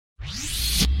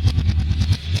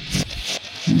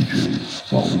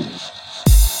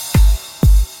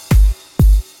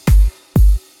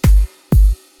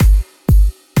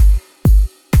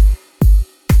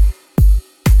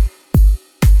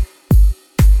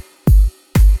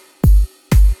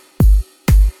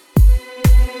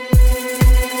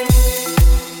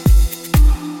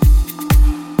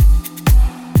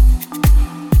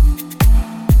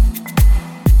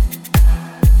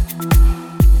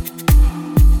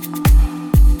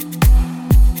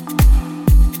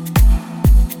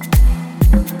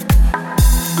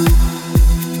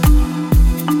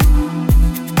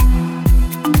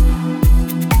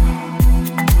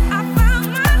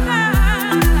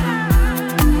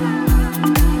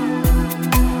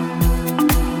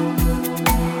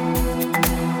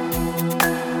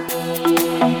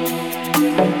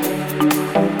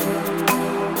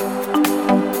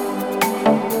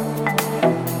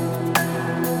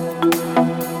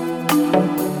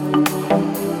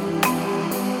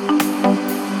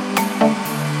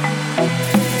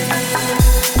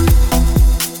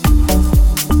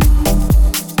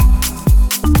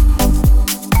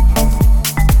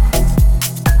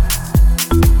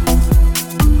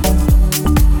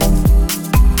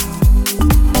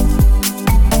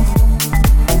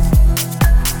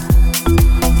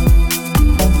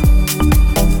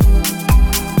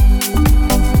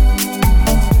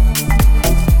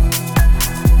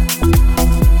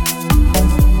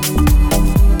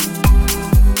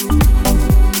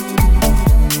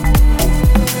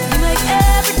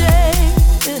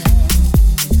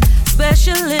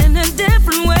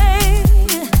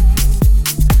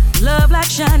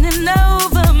shining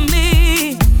over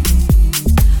me.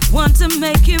 Want to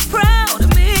make you proud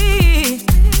of me.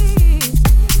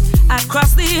 I'd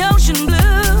cross the ocean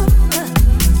blue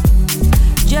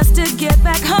just to get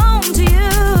back home to you.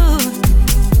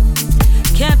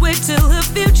 Can't wait till the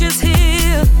future's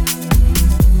here.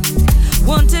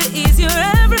 Want to ease your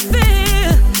every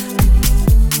fear.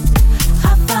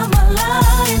 I found my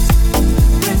light,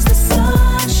 brings the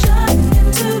sunshine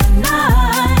into the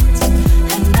night,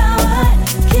 and now I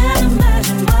can't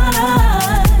imagine my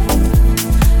life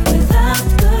without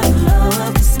the glow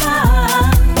of your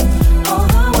smile. All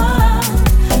the while,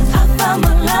 I found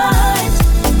my light,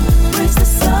 brings the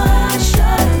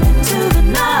sunshine into the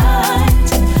night,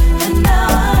 and now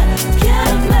I can't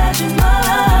imagine my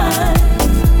life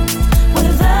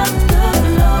without the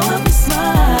glow.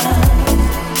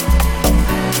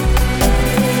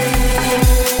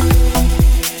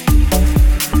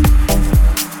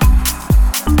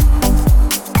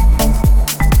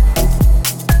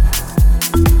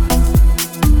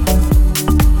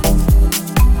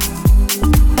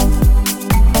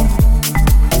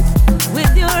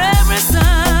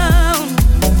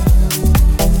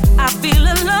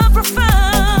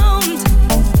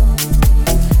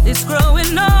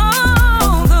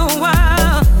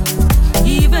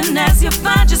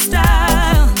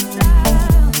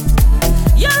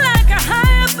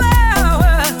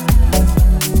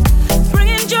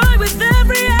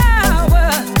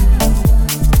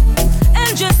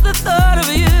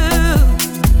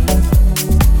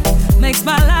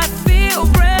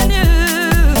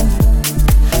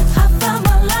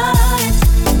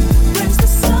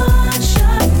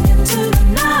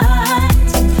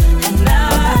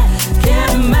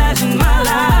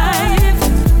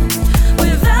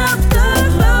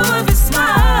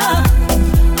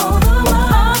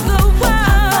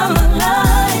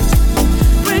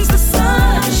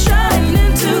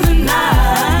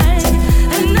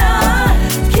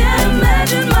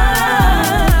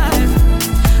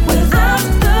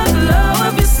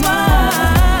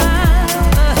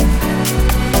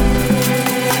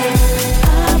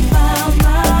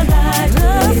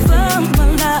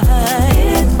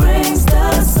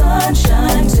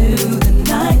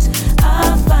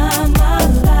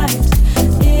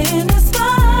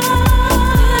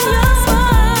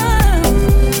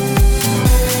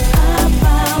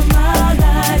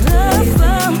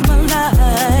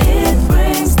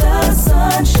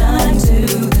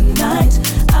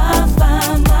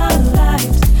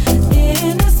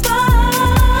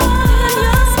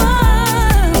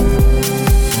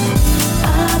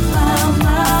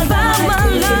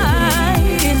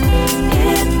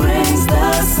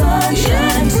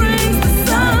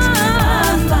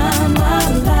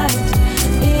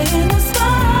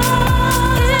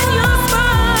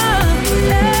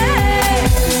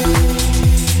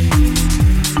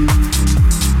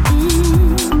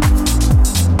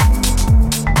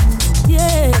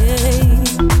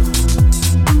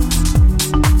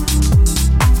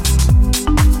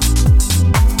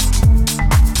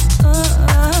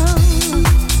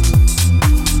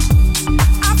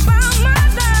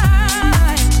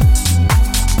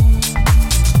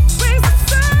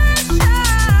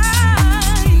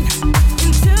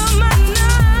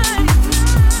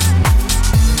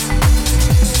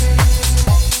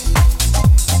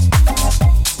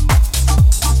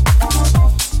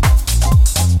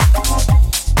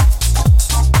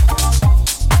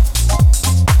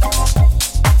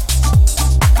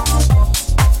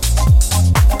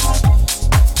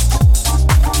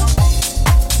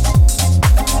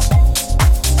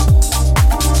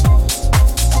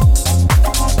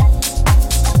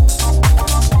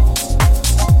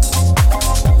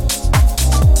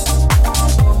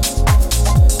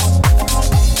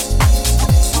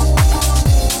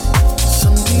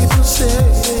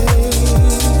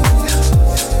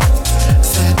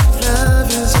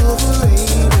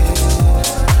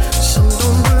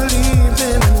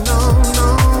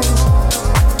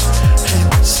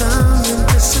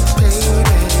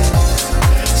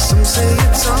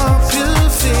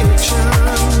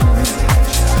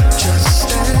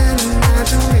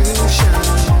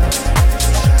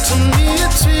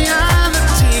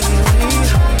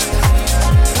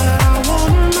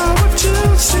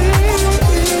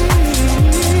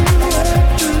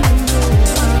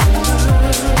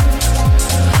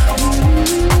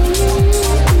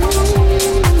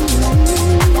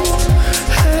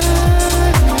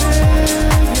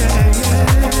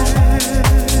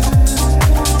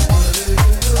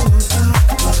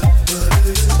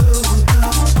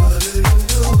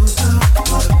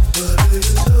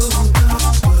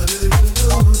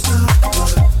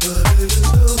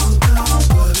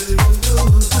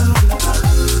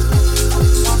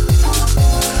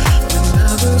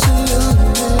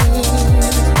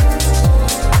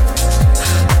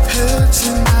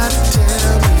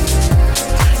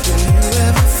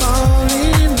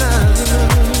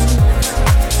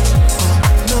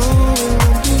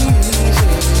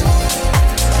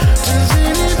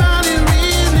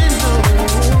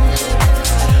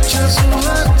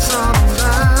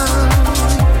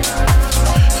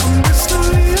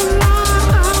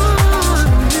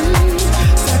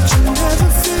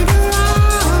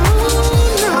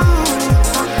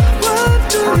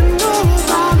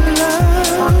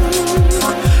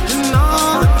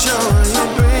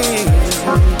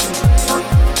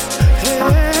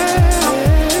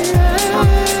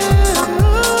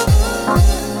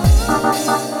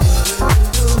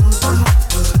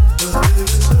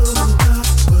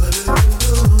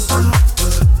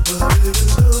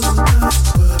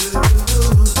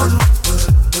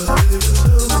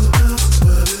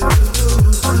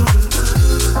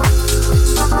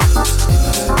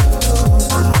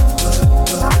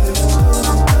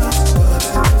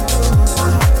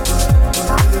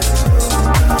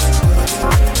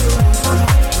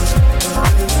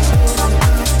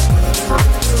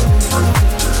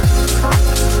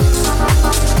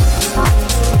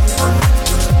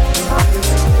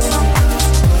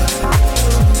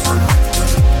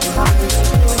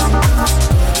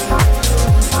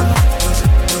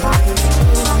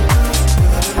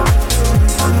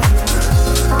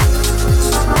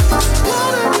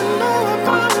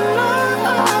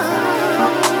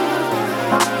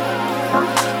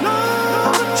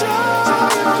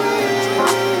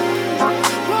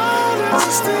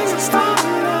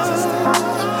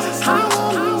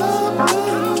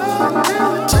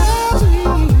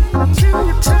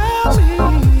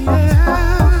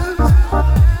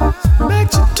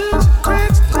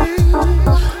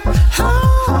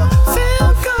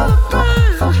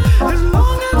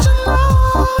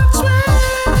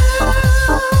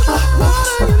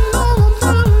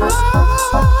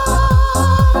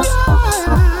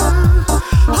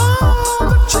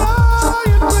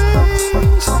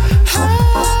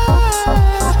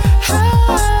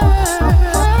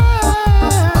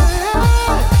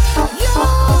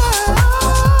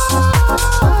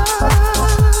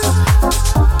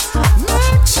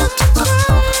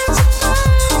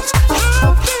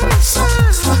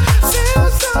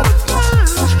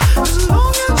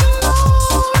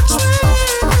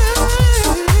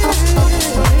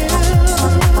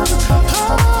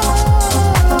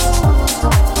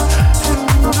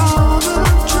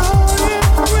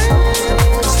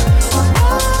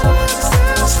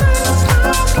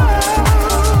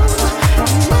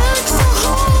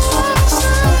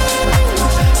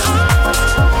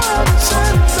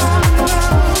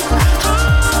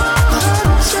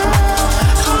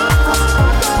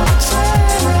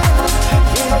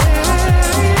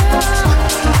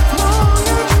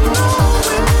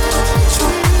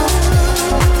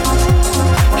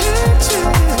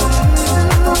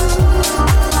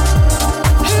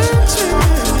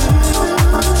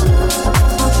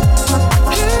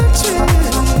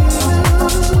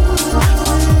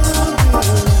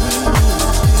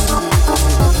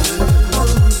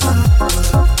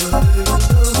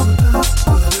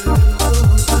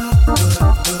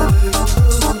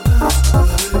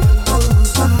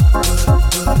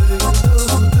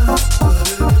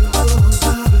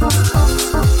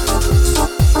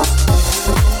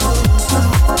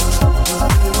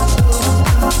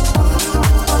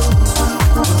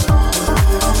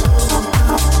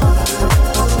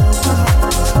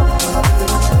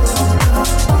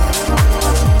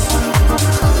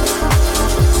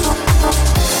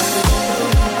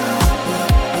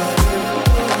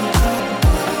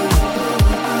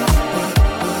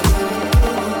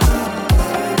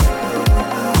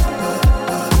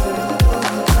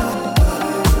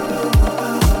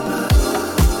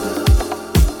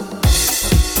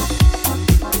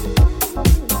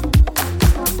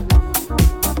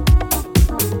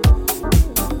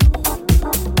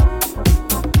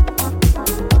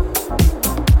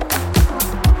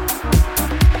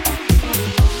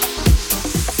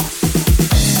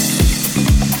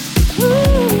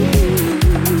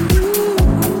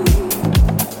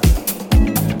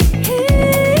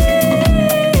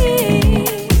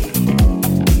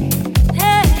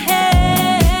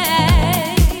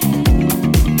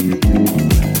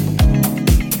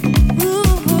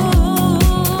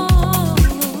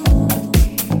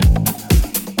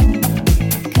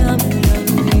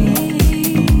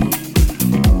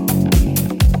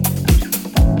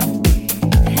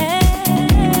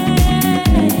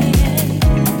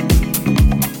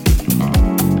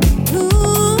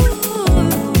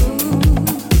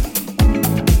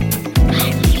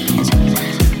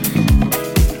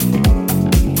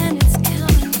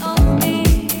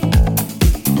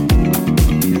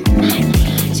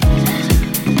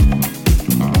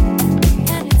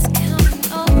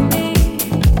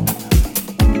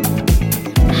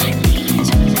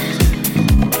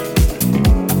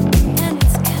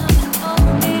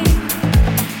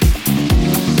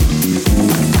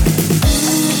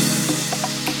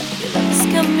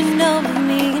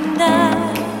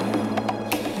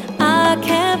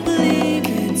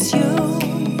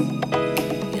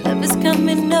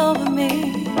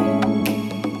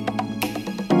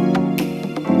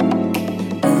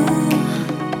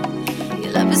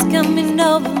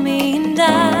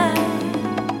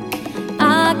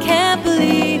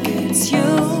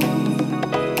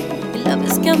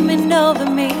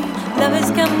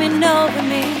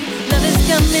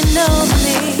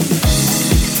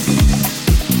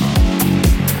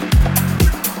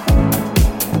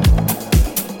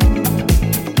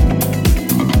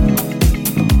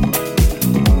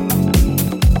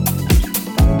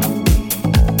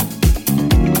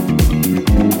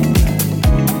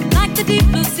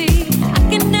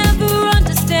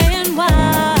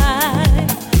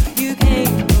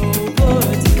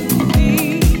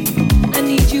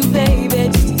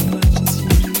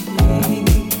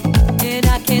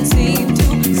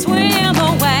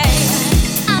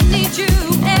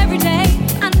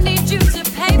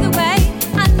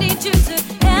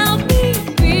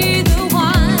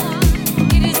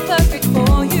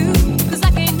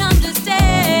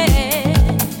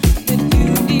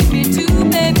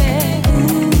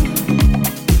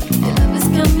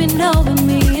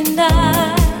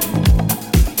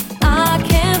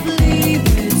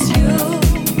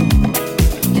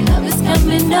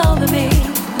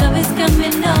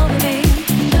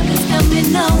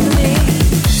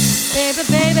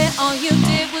 All you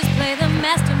did was play the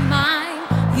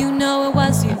mastermind. You know it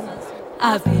was you.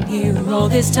 I've been here all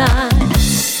this time.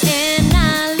 And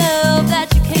I love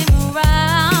that you came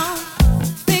around.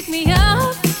 Pick me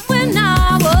up when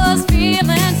I was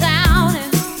feeling down.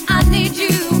 And I need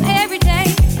you every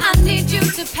day. I need you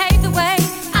to pave the way.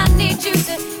 I need you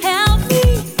to help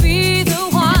me be the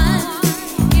one.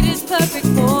 It is perfect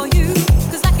for you,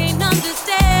 'cause I can't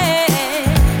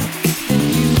understand.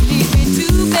 You need me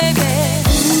too, baby.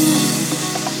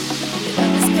 Your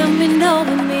love is coming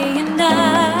over me, and I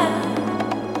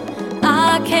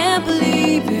can't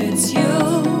believe it's you.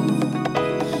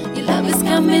 Your love is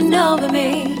coming over me.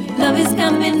 Love is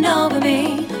coming over me.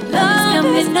 Love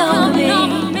is coming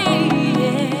over me.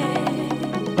 Yeah.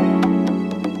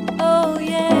 Oh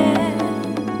yeah.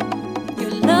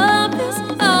 Your love is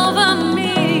over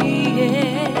me.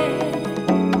 Yeah.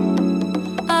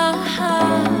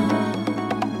 Uh-huh.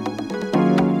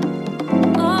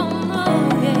 Oh no,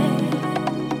 yeah.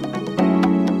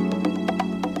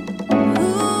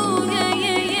 Ooh, yeah,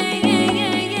 yeah, yeah, yeah,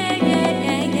 yeah, yeah,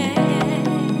 yeah, yeah, yeah.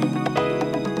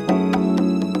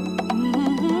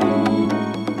 Mm-hmm.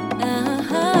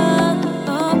 Uh-huh.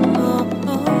 Oh,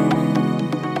 oh, oh.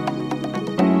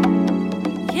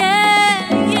 Yeah,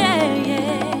 yeah,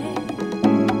 yeah.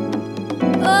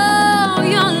 Oh,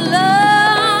 your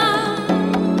love,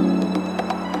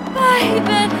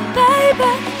 baby,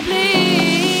 baby,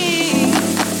 please.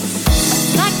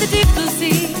 Like the deep blue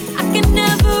sea, I can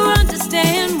never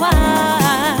understand why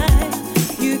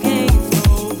you came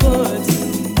over to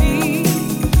me.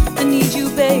 I need you,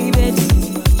 baby, too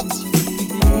much,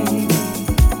 baby.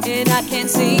 And I can't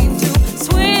seem to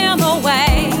swim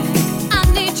away. I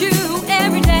need you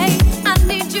every day. I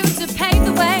need you to pave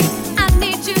the way. I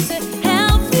need you to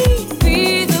help me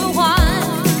be the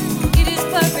one. It is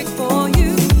perfect for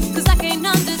you, 'cause I can't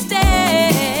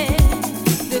understand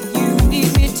that you need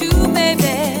me too,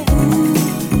 baby.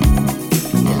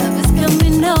 Your love is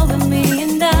coming over me,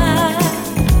 and I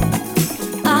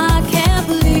can't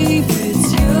believe it's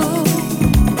you.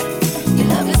 Your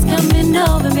love is coming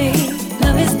over me.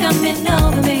 Love is coming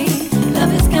over me.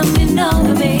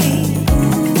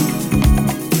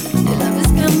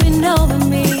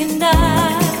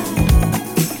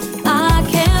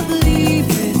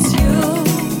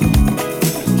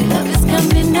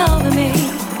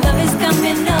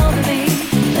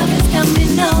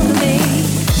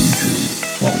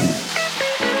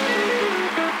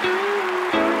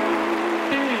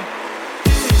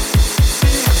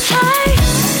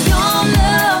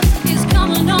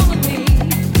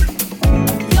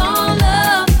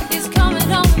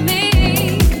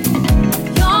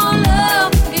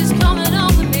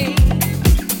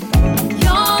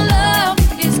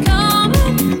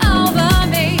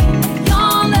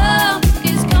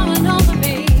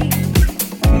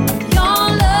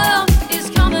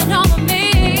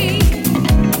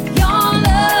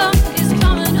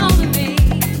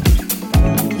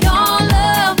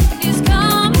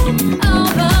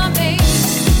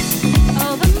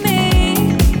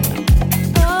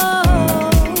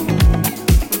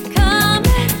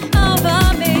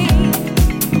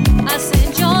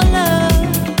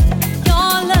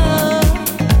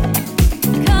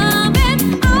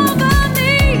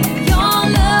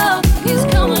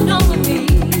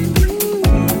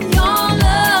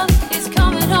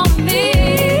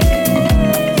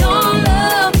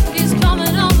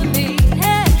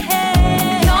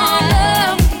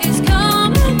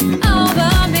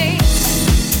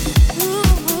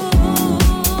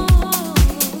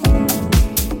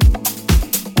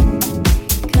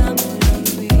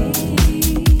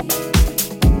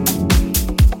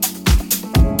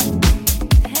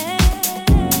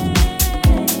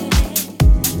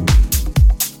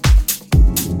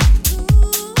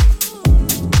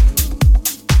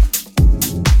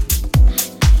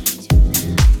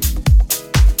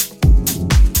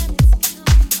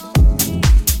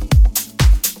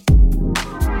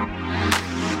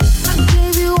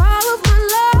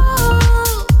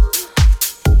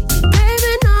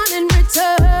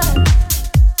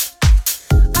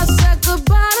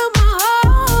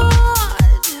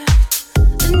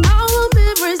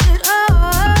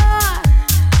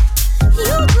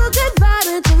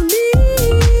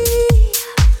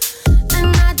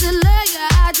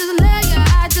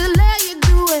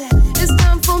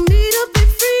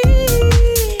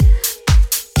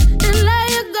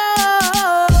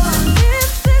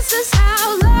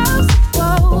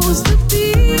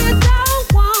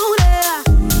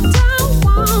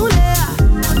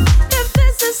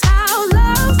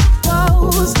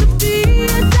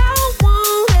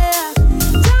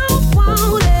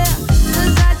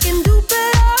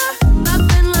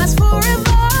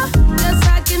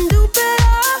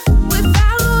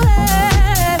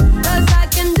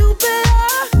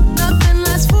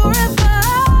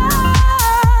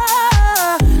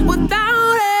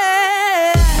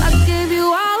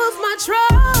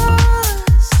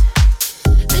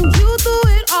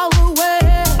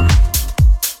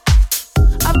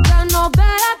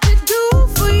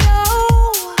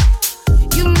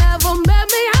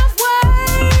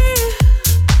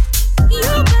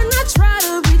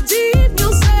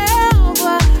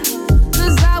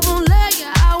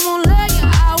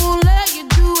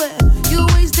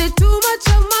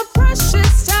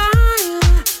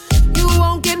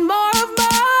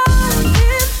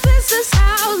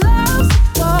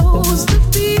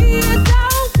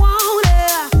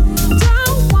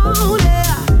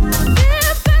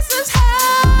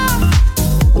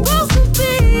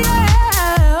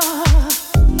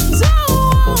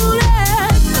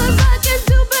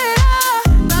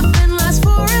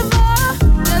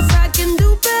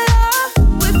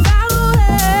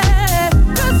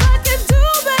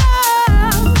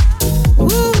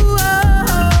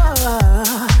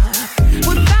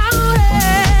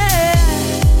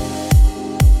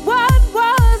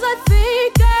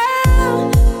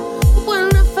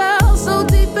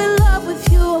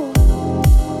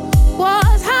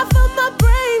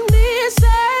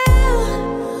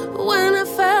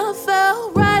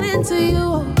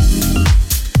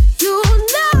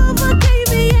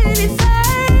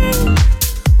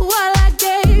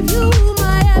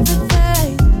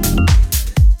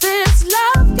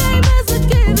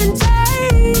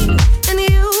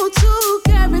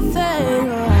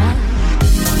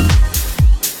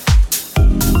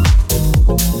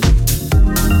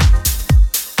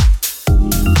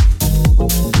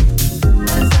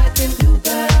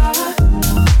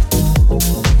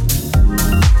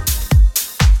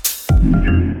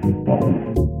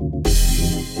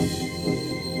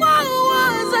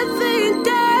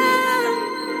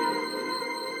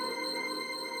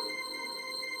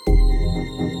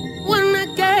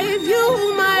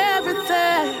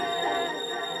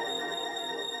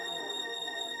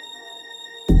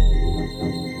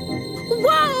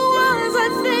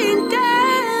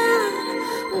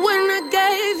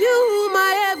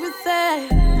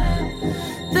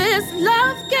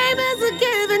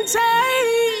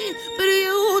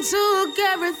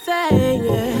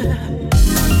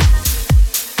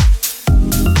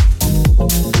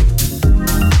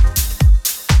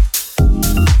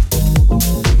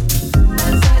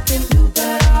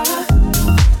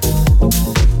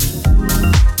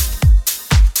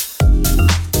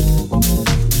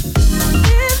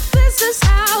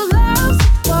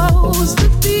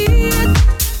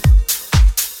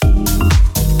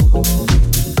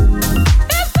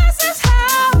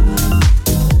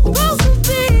 Supposed to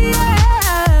be,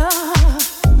 yeah.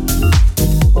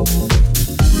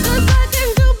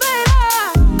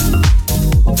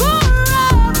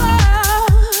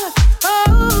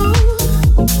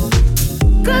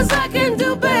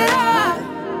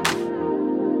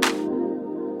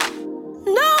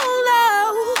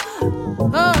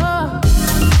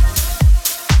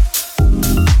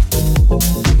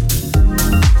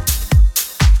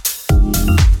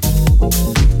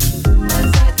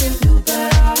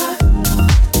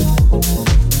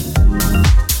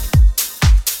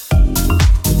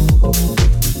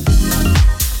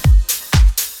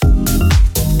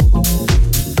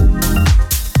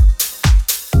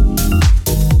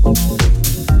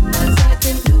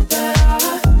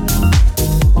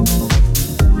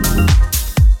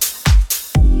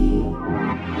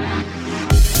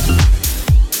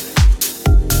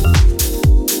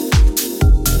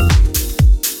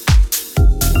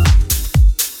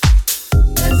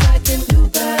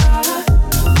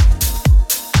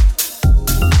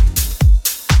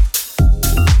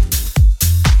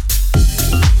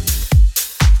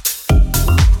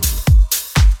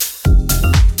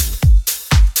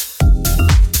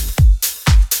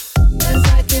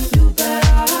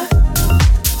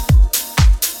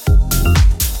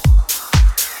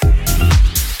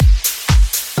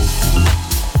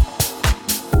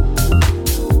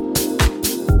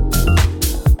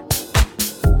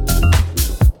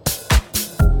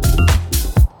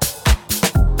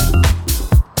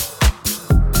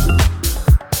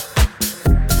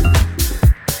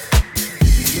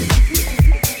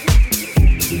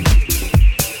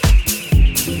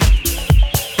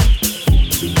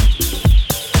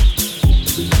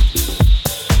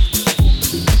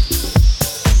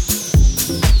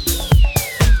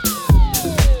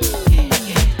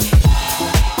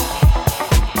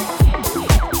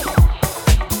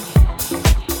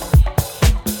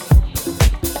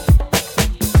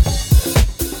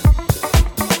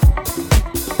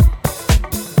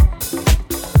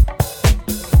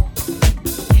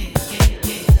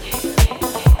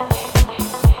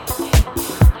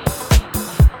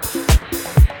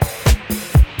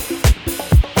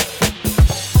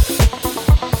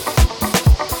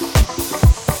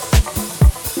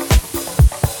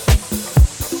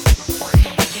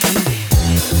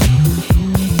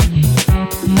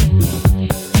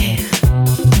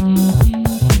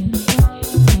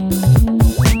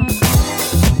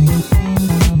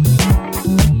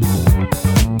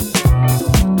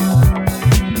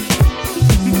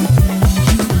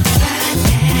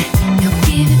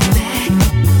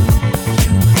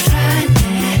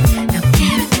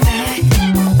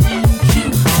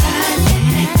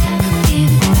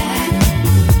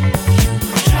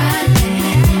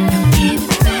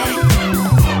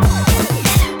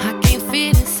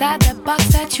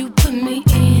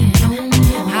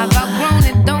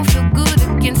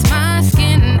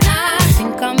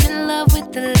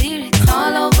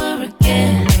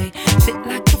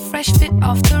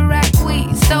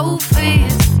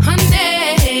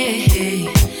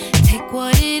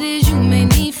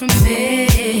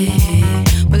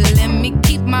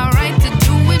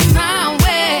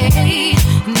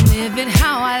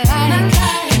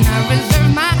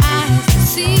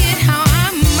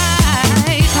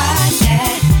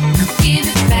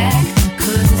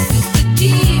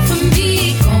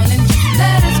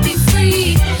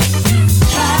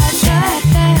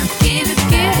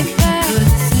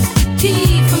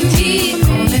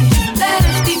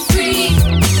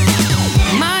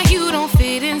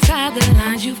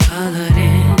 you've colored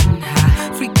in.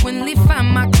 I frequently find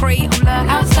my Crayola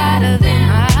outside of them.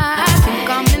 I think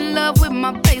I'm in love with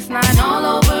my baseline all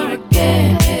over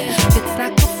again. It's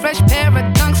like a fresh pair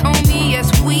of dunks, homie, yes,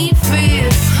 we feel.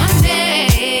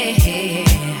 Honey,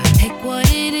 take what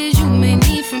it is you may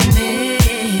need from me,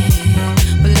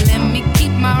 but let me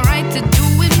keep my right to do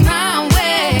it my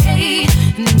way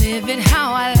and live it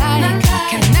how I like.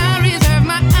 Can I reserve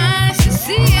my eyes to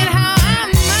see it how I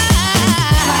might?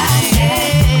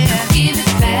 Give it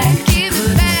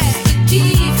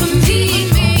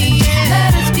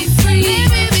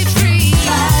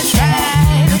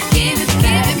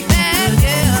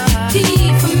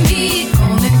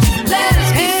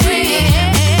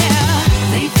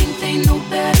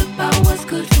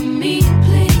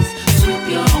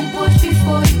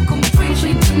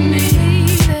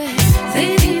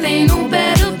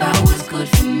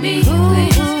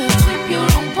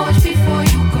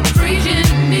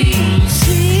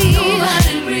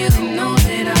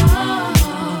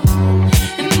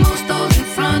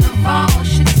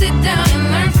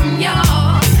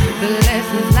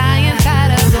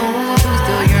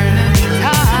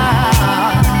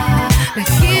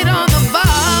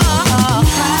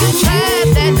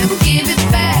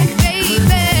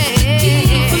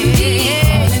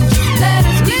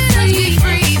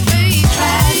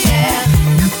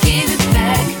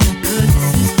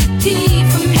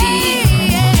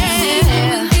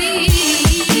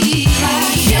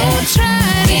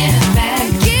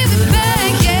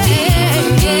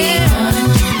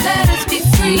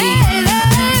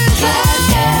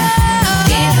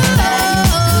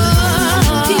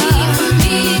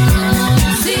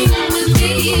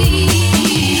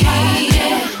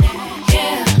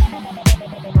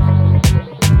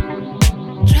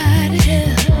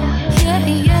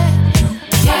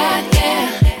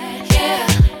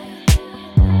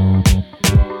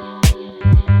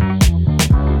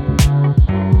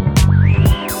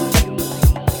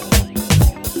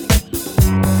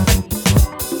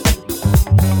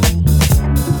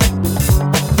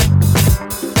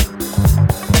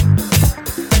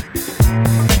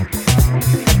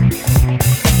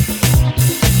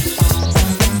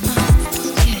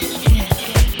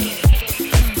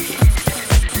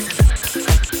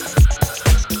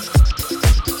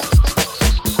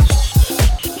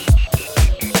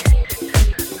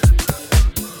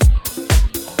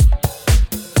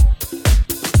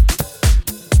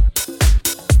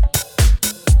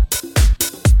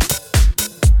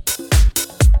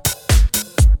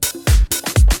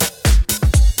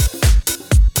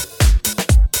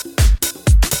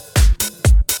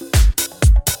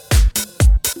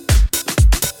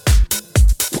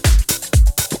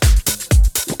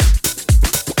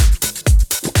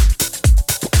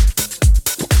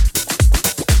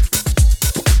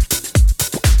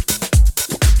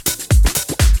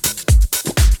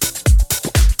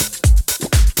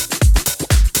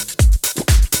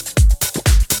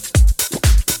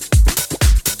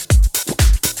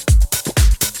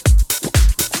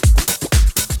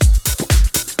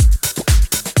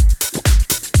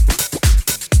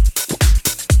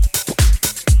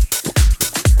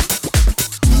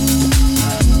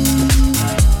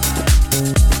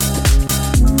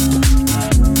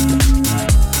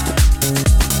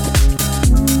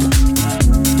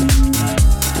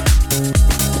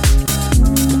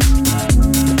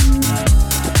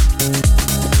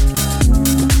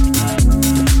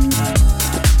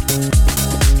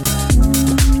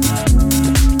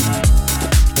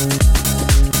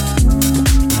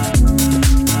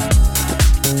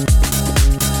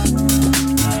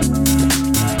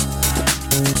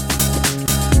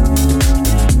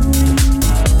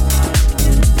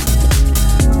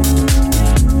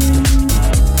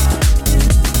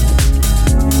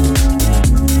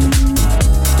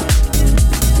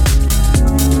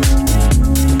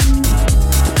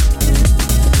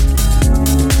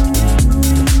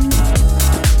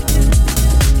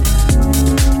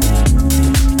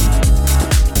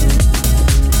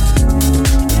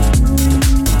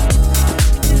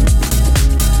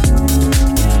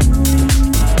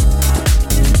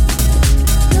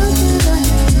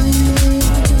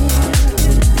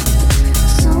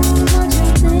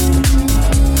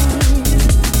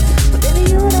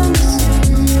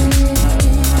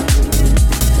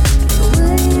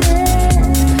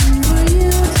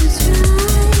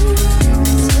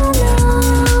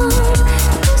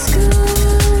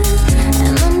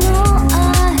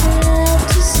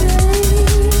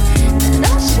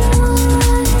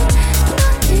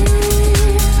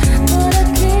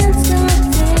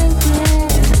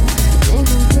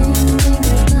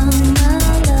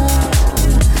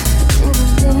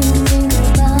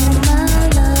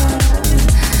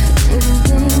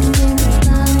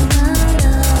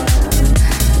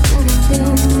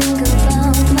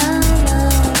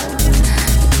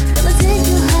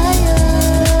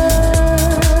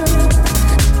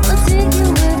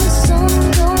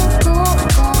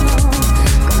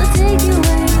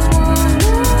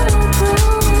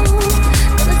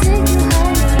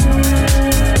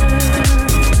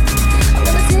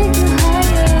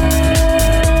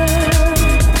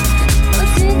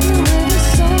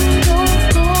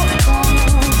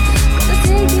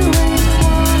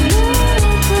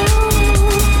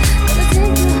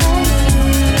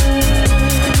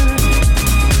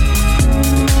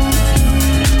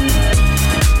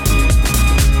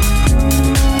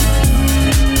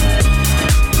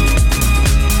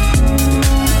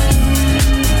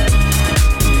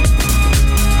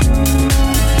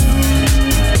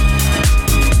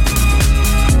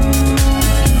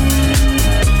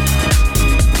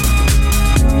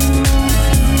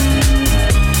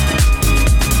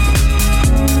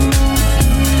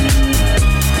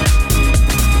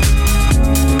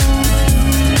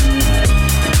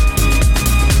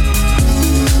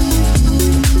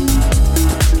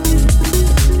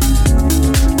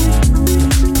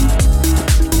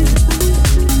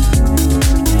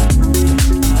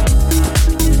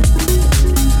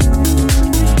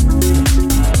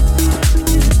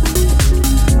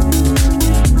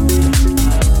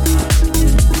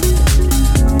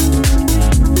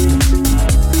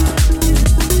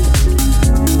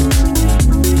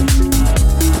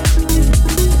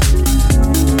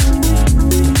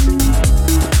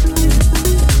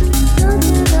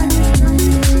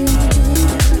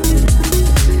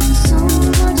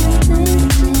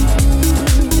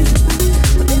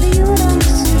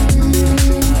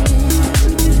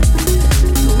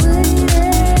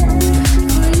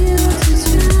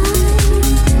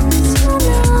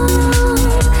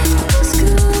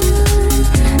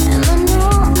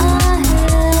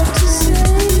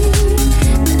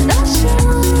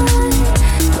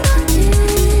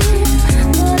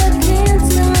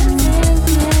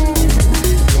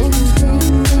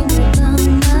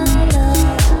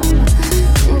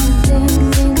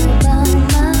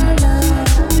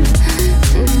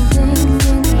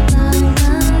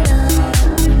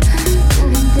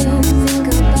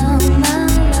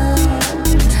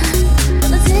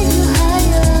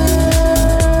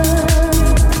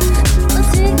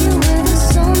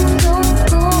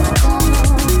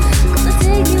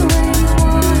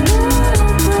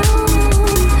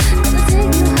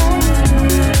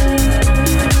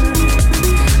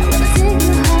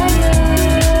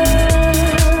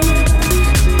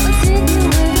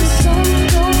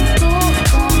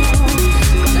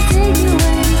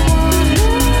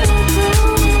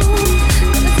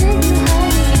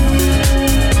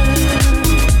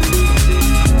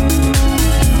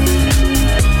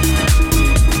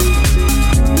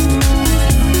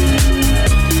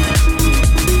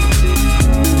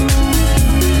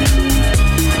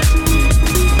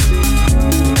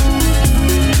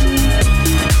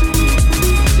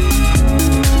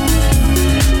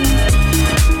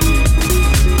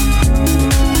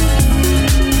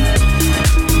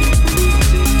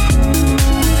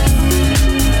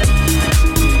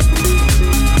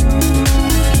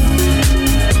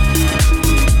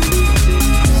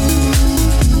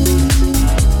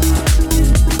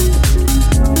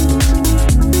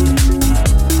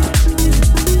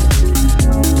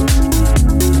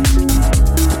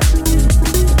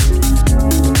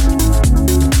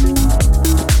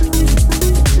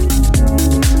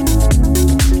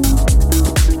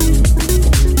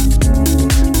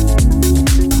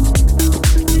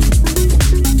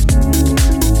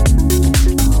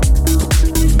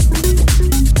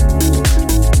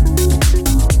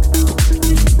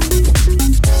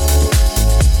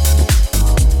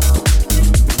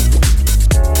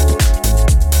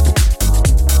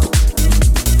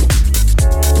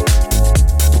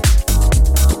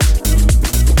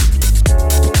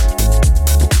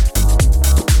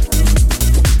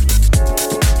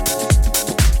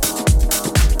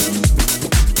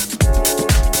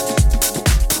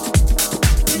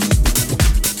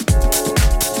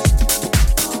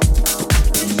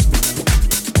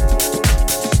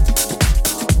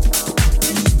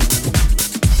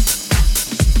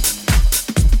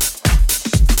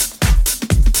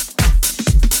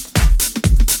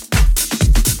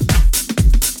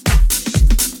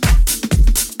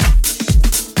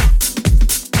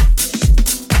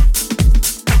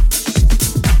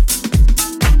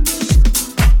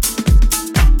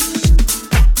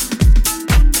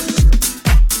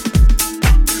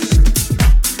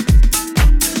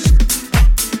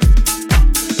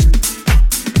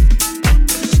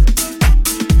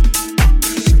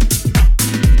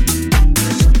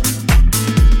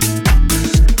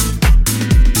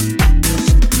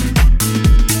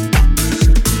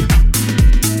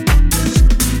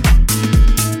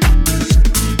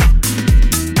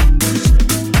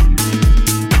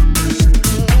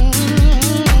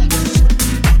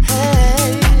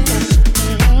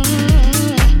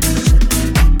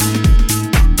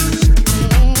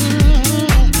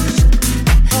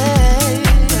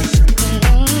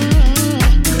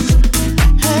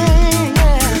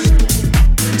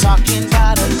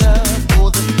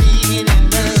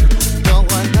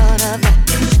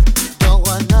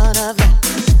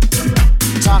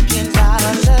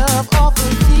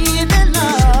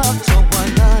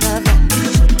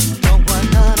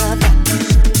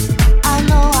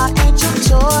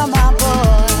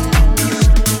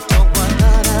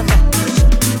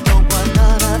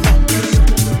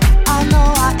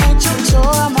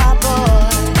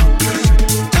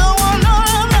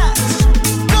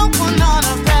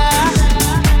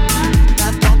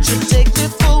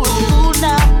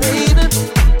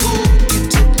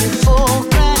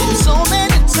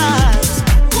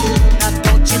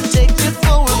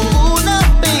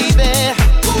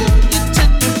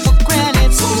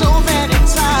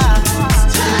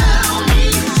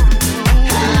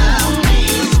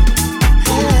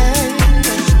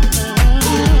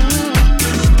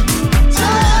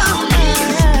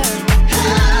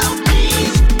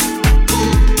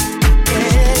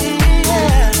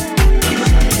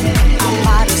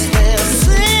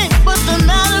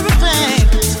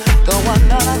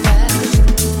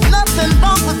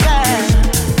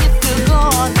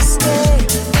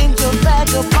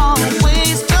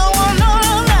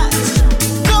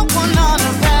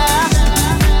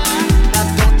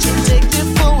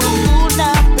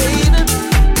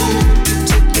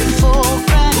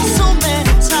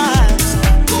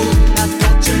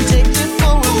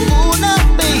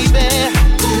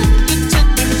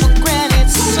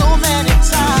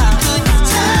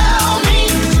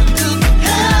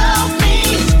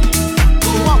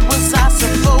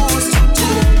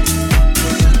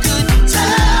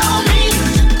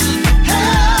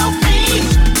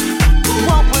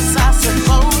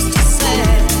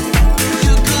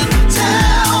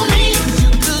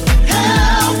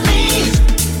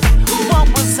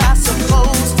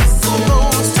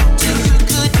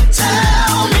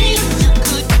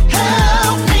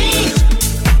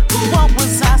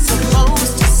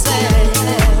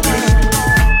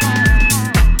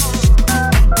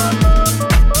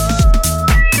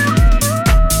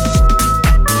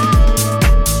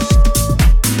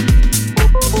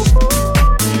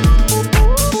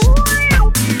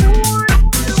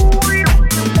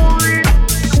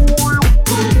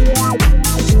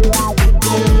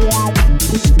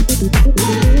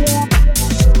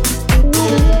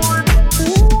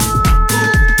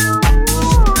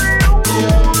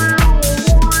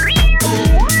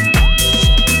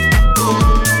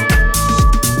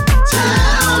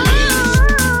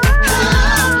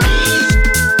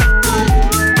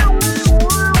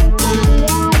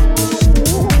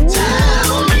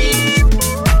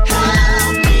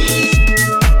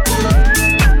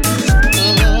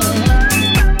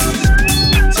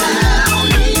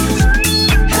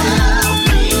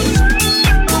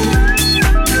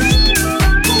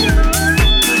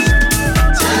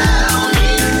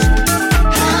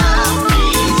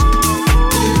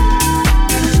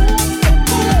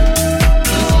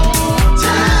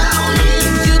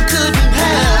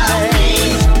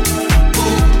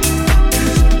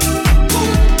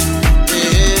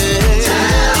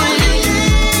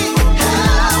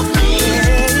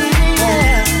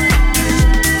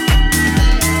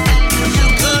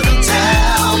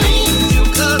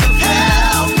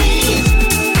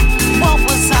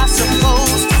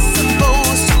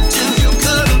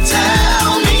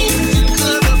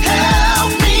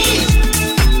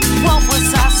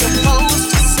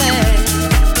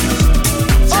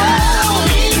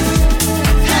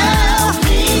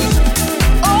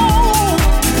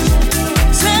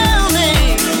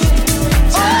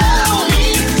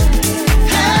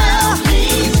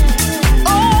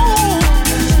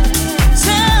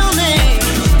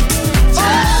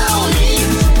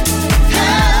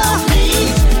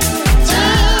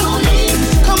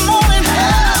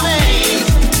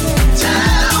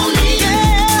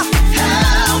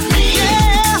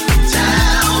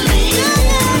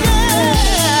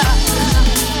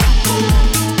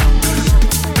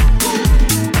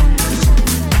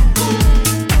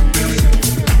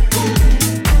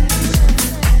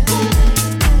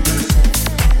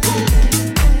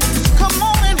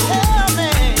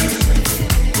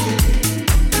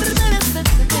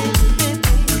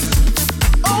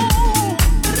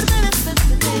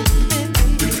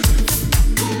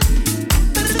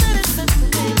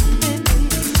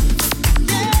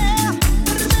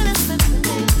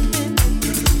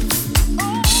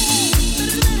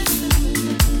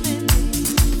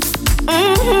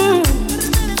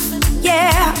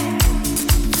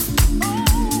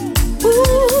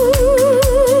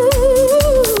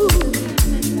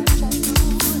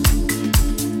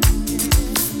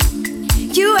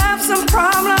some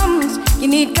problems, you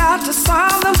need God to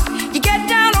solve them. You get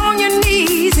down on your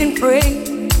knees and pray.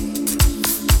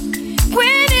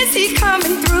 When is he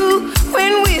coming through?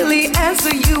 When will he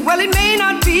answer you? Well, it may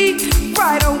not be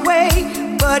right away,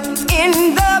 but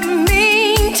in the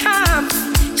meantime,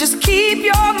 just keep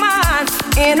your mind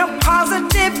in a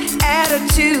positive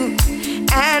attitude.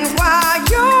 And while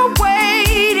you're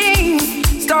waiting,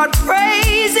 start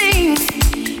praising.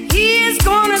 He is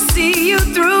gonna see you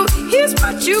through. Here's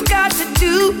what you got to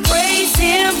do. Praise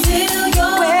him till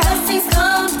your blessings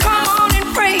come down. Come on and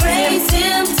praise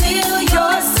him till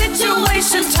your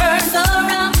situation turns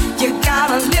around. You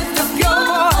gotta lift up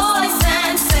your voice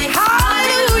and say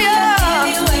hallelujah.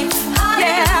 Anyway,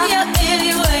 hallelujah,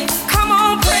 anyway. Come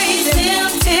on, praise him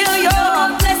till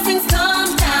your blessings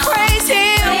come down. Praise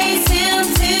him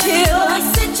till your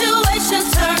situation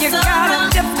turns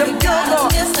around. You gotta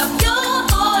lift up your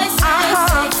voice.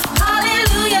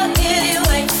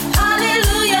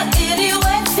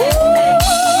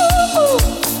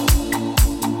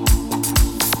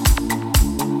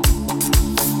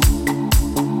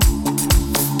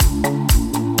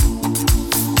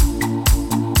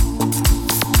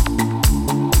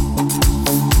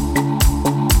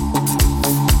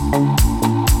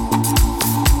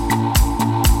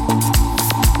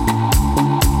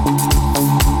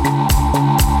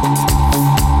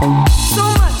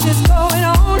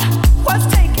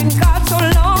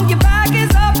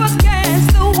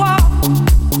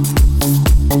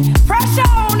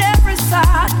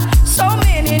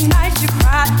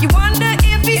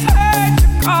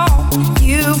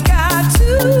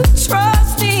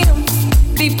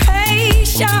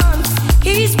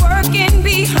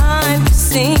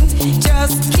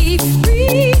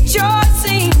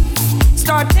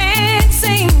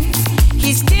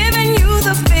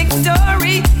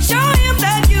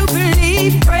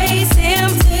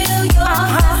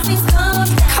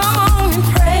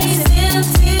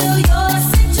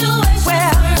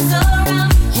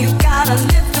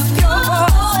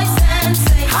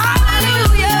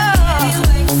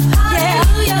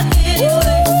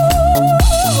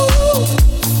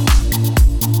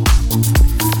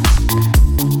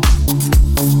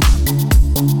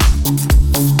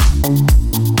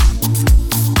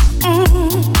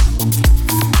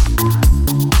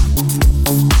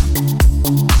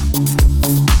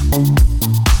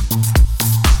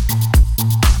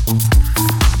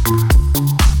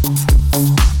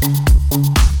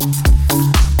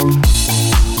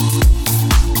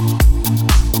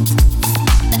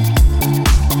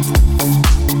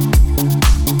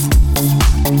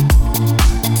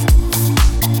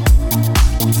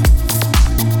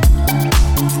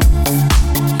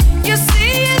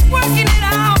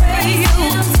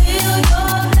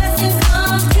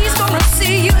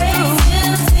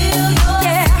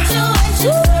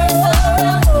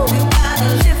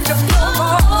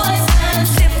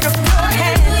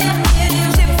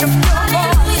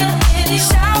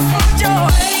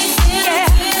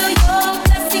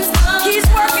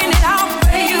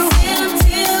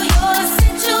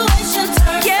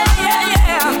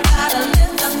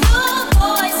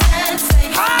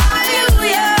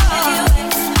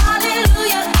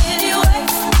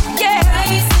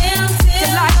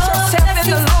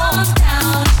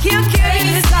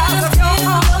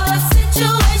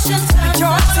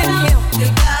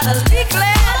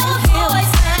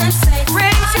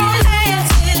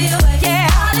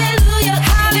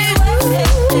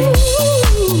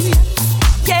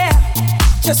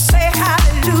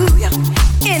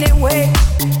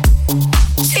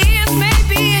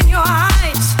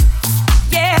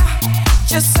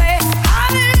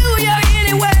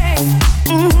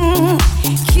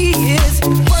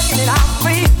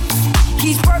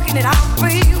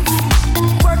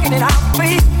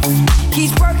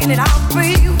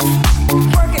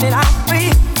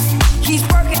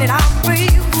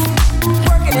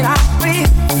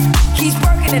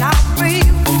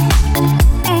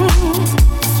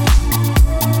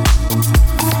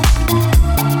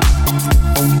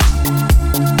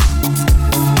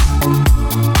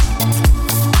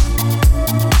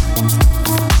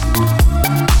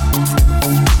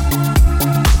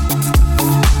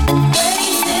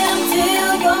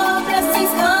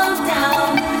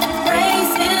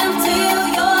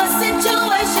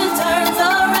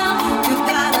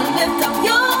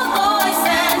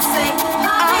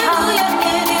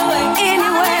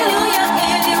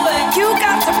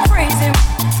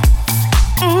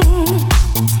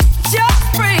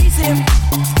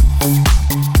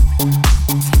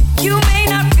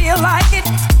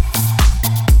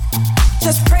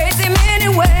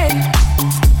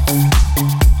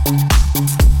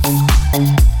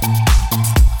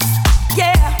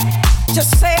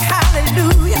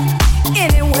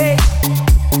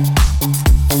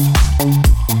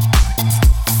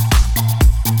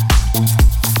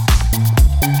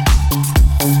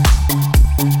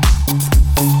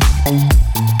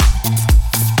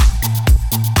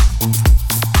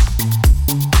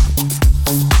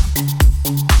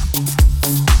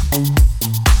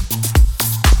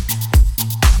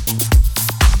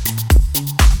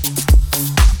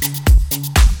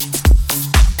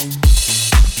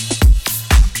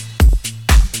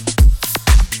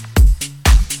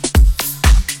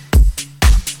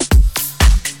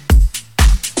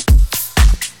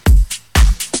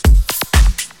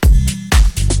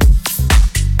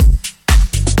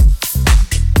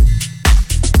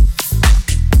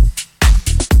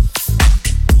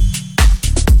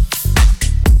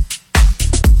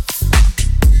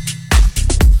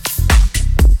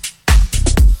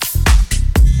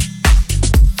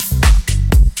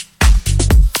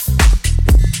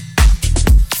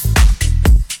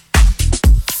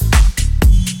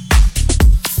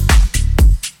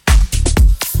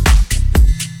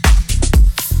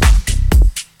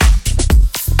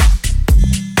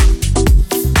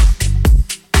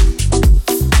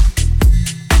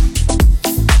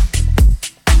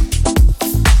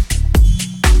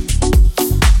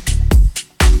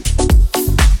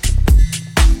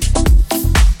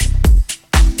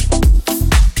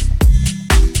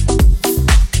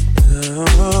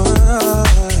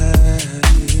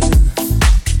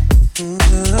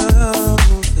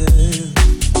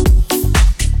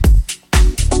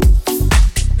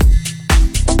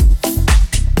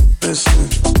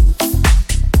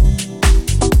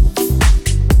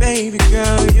 Baby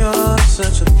girl, you're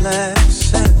such a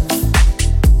blessing.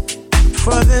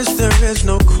 For this there is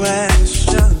no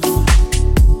question.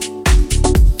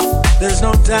 There's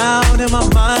no doubt in my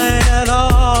mind at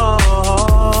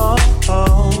all.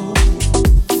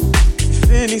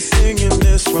 If anything in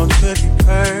this world could be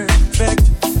perfect,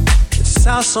 it's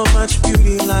how so much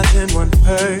beauty lies in one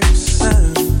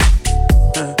person.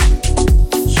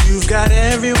 You've got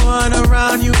everyone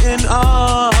around you in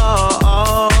awe.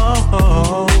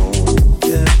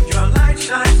 Yeah. Your light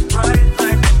shines bright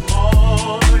like the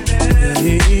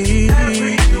morning.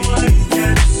 Everyone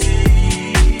can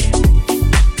see.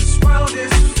 This world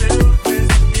is filled with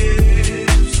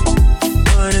gifts.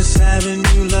 One is having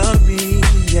you love me,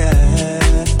 yeah.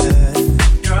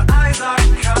 Your eyes are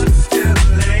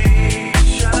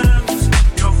constellations.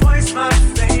 Your voice my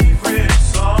favorite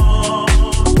song.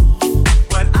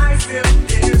 What I feel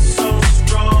is so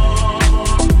strong.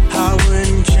 I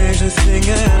wouldn't change a thing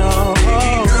at all.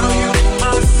 Baby girl, you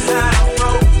must have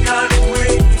broken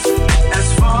wings, as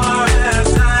far as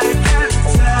I can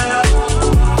tell.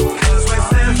 'Cause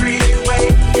with every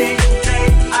waking day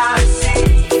I see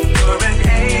you're an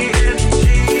angel.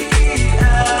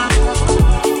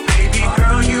 Baby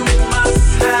girl, you must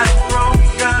have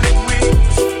broken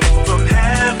wings. From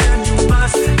heaven you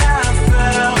must have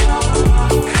fell.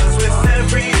 'Cause with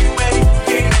every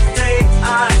waking day I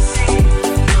see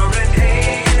you're an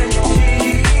angel.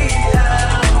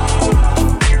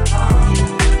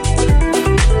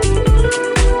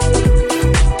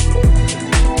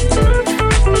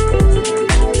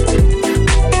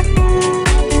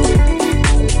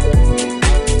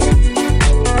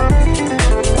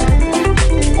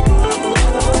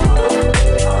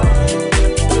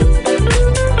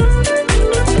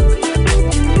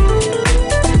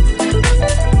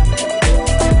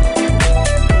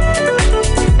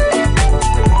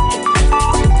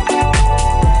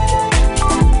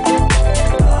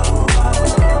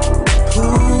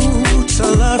 Ooh, to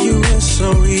love you is so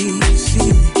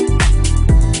easy.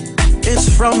 It's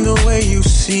from the way you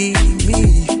see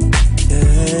me,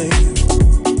 yeah.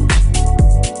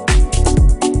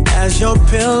 As your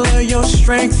pillar, your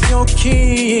strength, your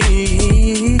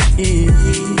key, yeah.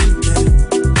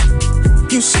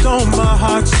 You stole my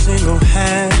heart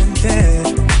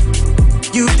single-handed.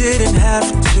 You didn't have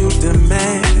to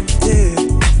demand it.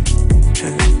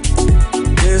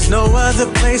 There's no other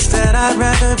place that I'd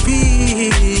rather be.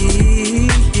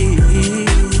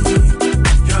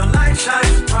 Your light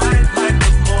shines bright like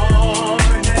the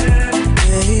morning.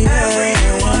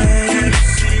 Everyone can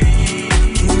see.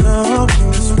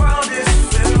 This world is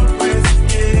filled with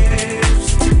gifts.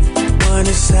 One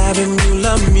is having you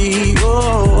love me. Oh,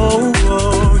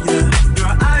 yeah.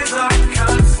 Your eyes are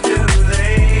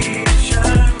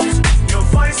constellations. Your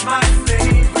voice my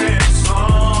favorite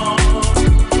song.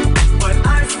 What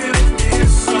I feel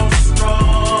is so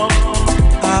strong.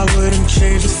 I wouldn't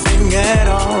change a thing at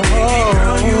all. Baby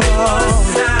girl, you must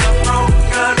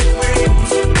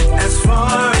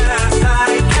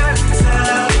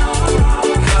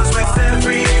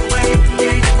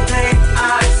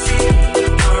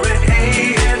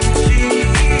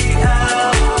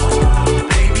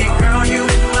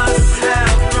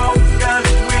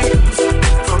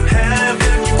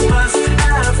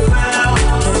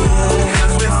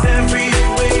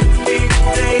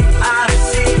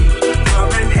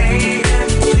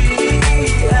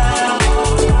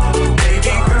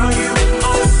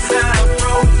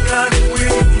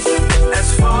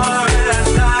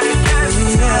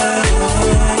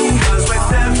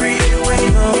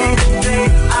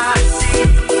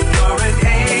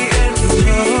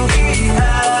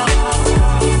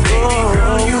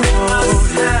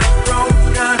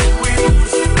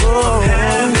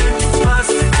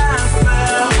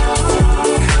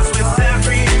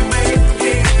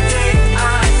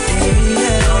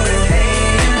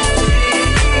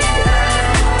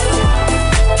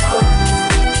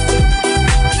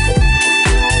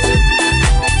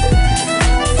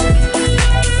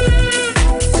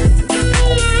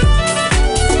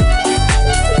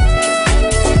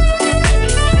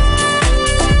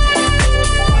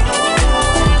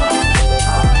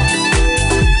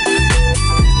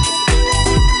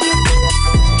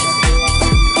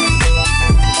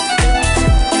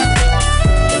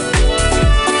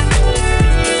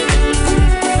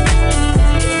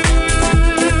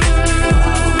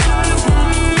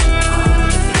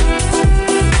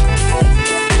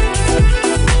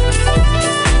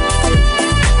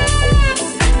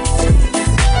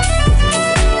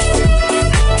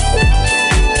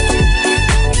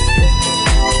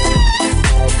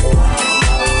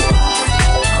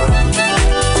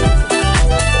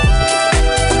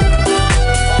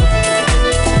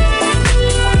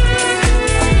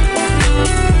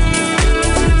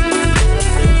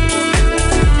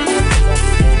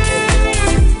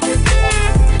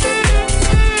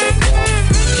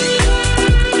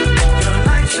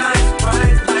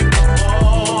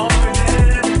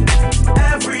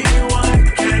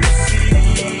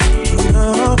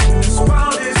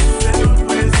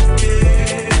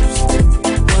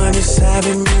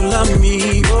about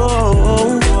me.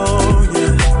 Oh, oh,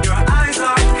 yeah. Your eyes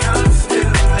are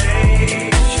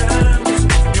constellations.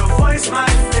 Your voice my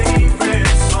favorite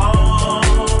song.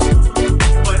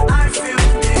 What I feel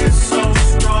is so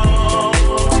strong.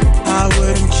 I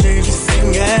wouldn't change a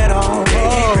thing at all.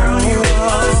 Baby girl, you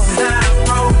must have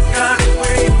broken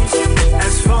wings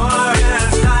as far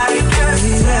as I can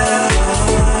tell.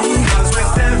 'Cause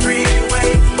with every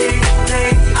waking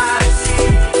day I see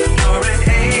you're an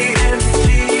angel.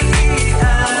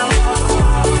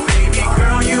 Baby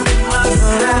girl, you must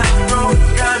have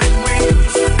broken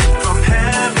wings from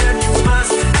heaven. You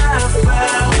must have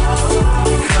fell.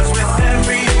 'Cause with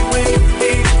every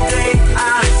waking day I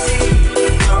see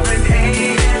you're an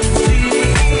angel.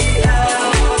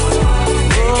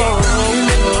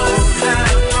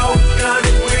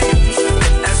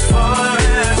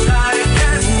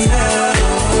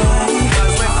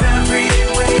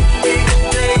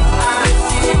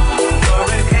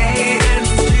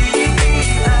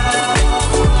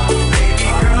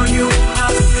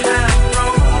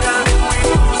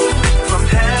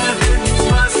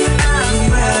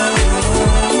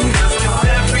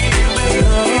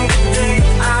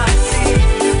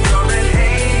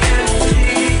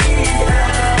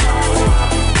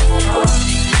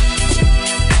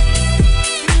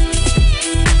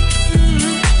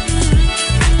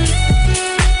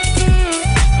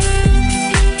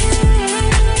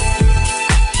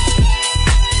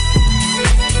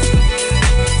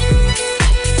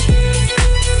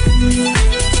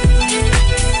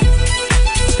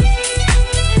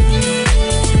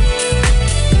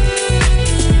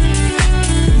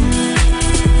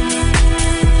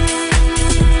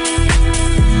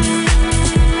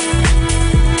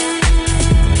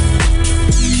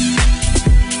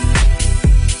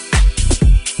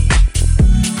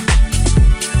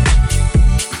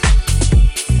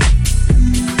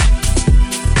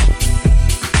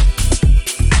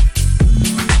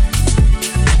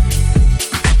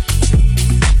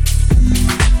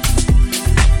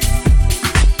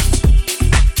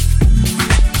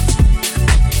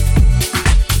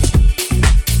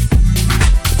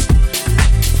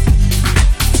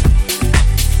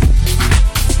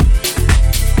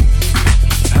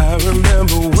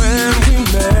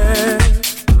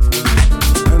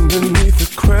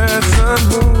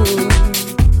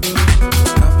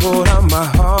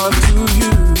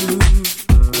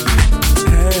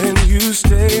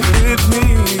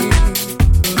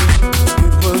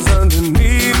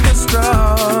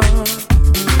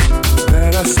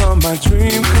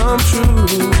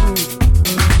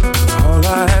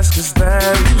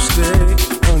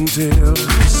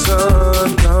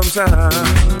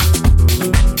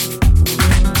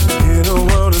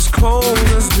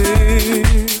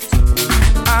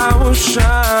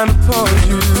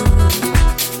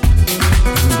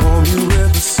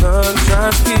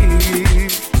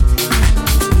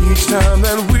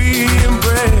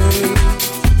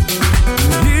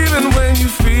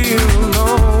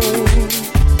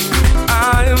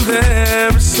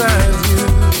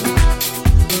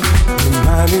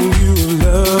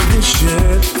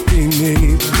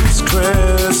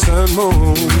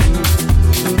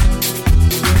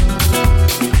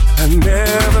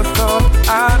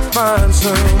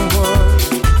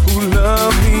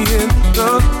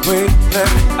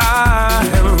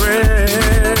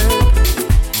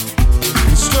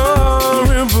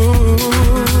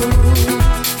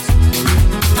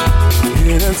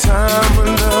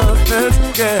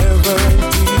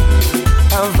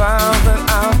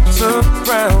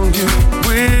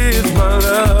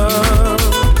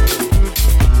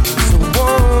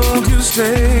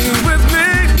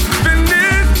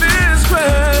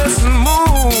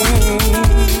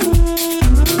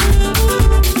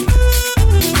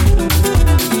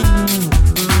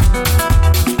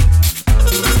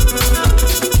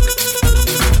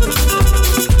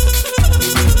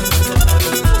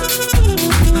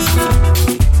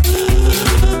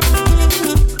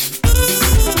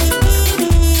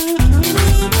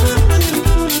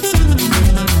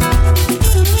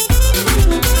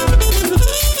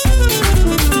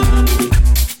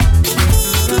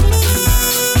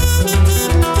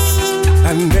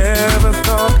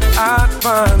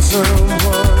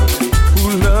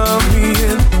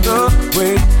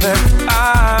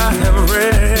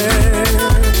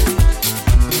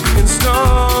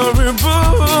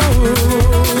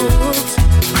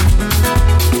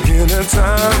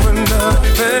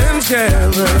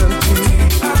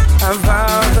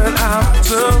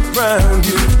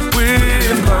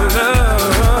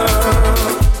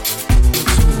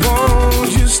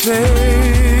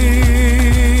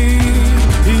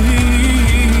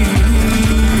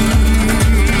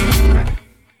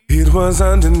 was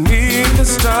underneath the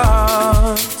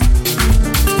stars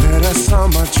that I saw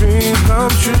my dream come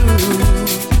true.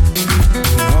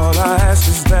 All I ask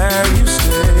is that you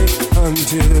stay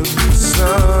until the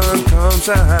sun comes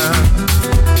out.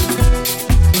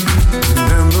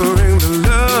 Remembering the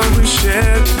love we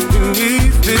shared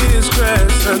beneath this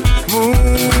crescent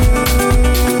moon.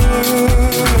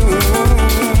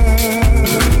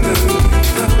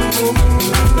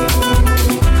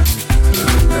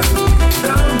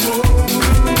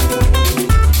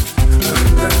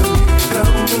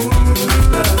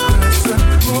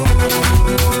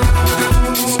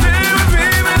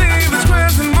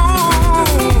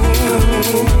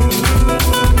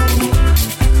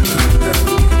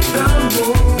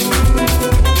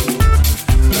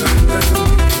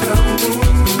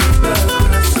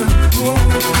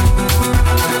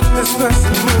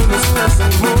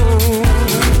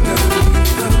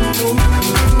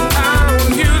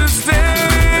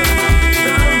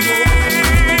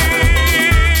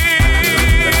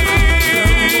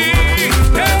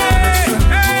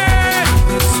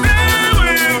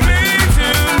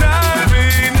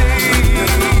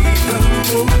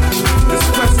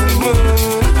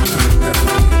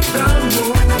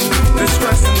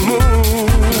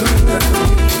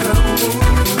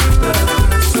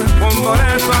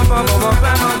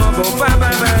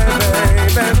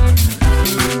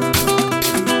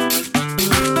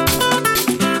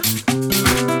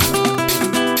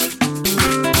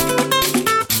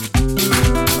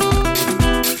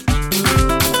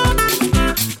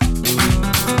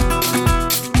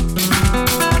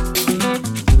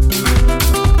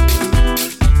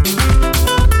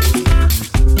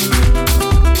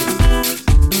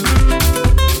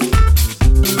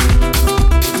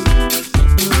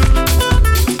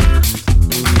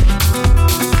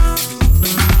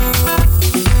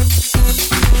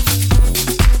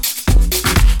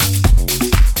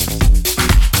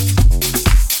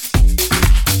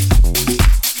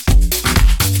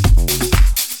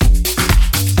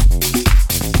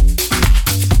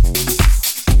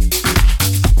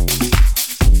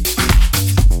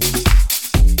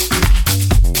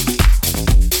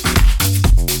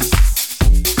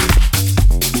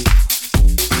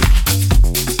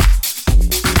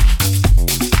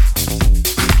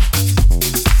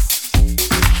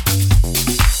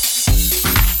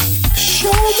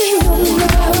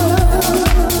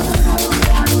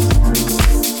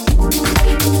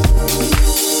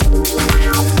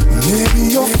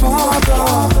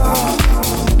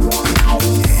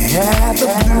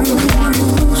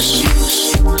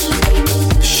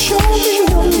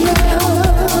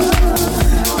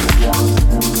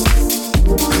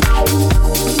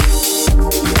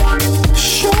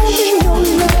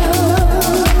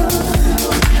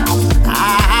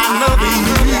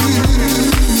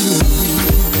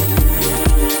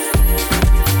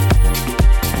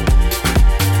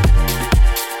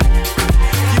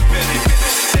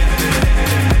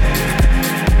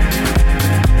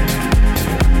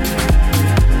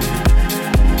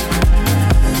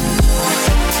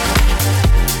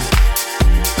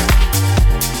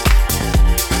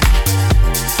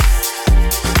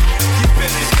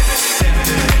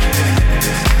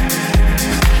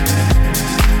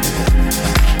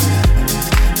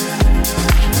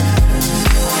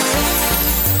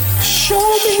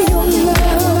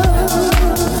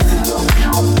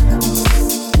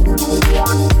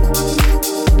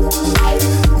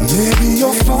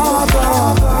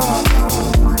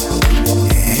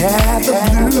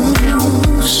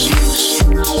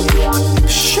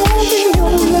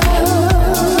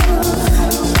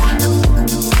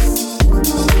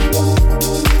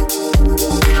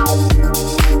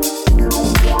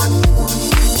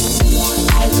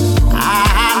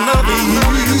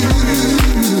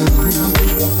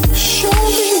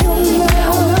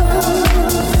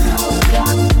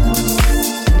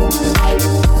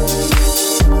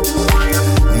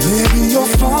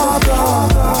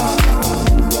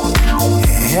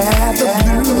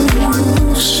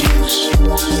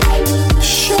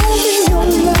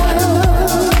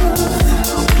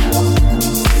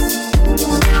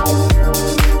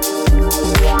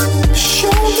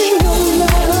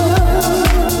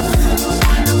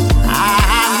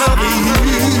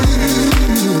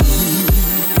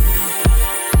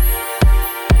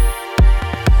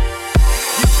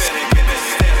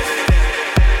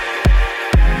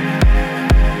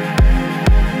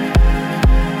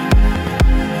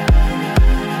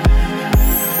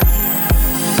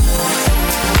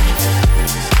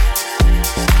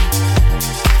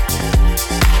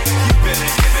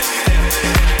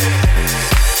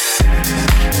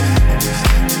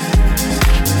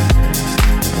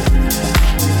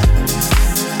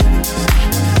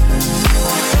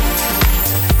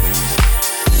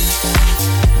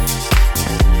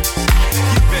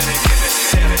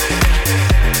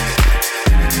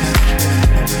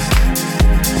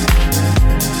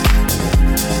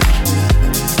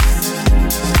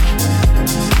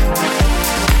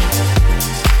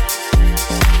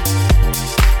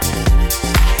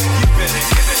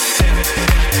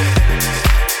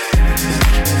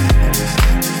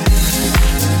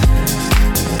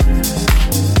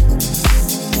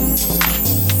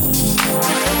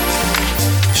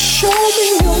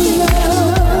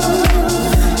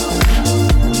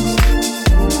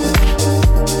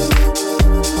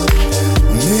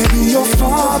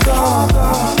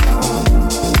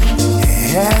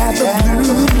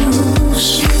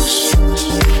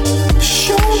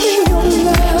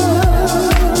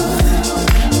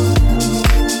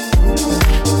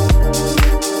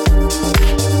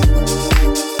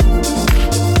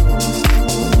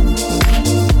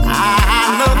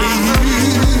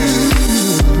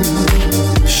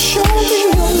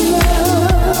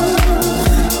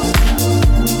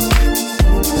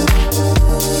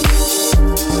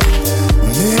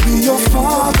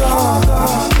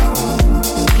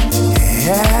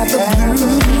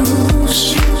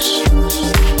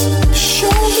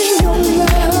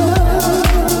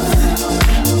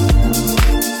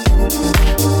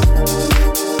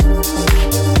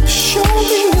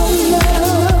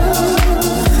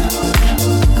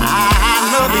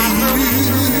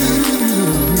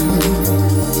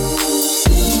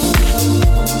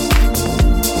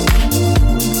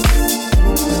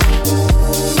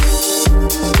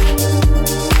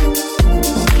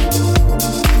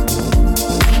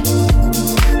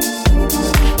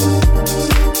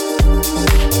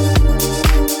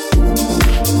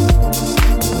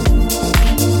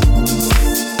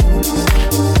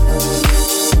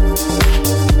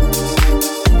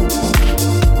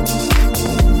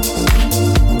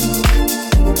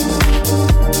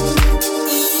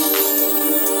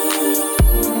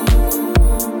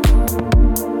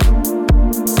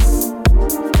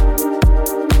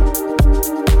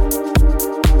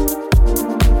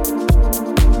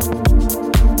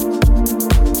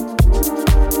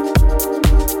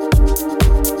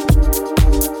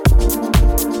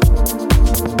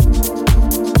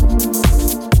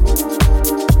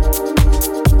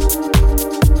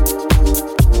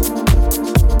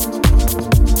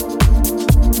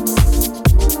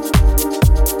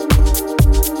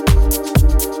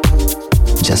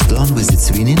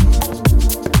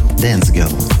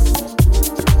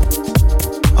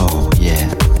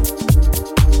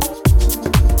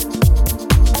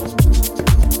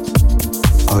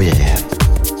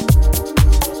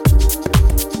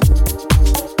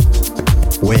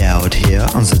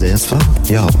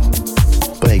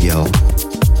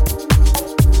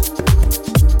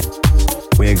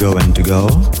 going to go?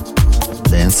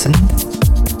 Dancing?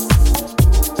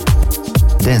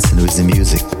 Dancing with the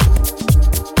music.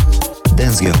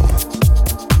 Dance girl.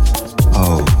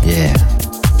 Oh yeah.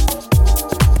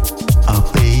 I'll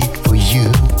pay for you.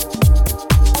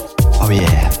 Oh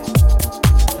yeah.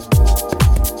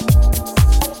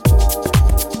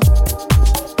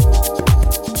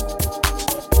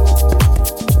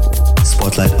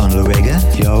 Spotlight on Lorega,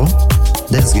 yo.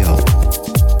 Dance girl.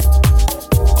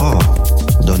 Oh,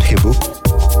 don't he look?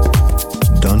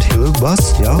 Don't he look,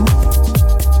 boss, yo?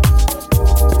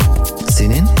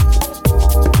 Singing?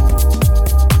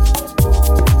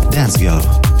 Dance girl.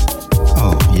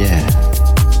 Oh yeah.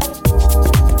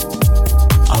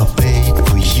 I'll pay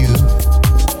for you.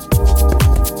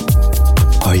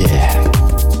 Oh yeah.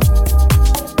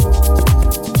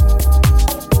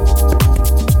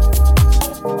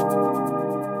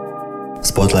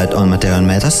 Spotlight on Material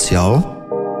Matters,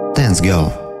 yo. Dance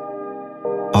girl.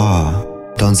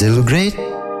 Oh, don't they look great?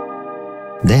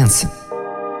 Dancing.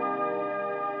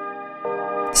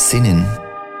 Singing.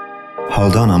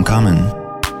 Hold on, I'm coming.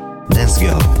 Dance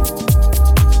girl.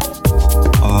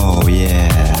 Oh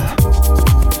yeah.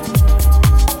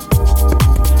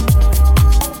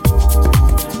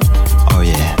 Oh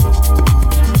yeah.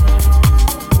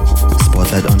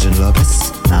 Spotlight on Jen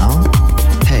Lopez. Now?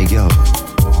 Hey girl.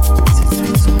 That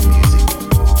sweet soul music.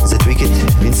 That wicked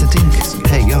Vincent Inc.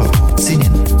 Hey girl.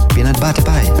 Singing. Peanut butter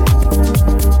pie.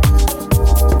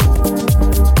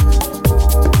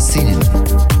 Singing.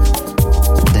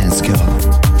 Dance girl.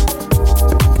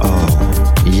 Oh,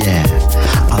 yeah.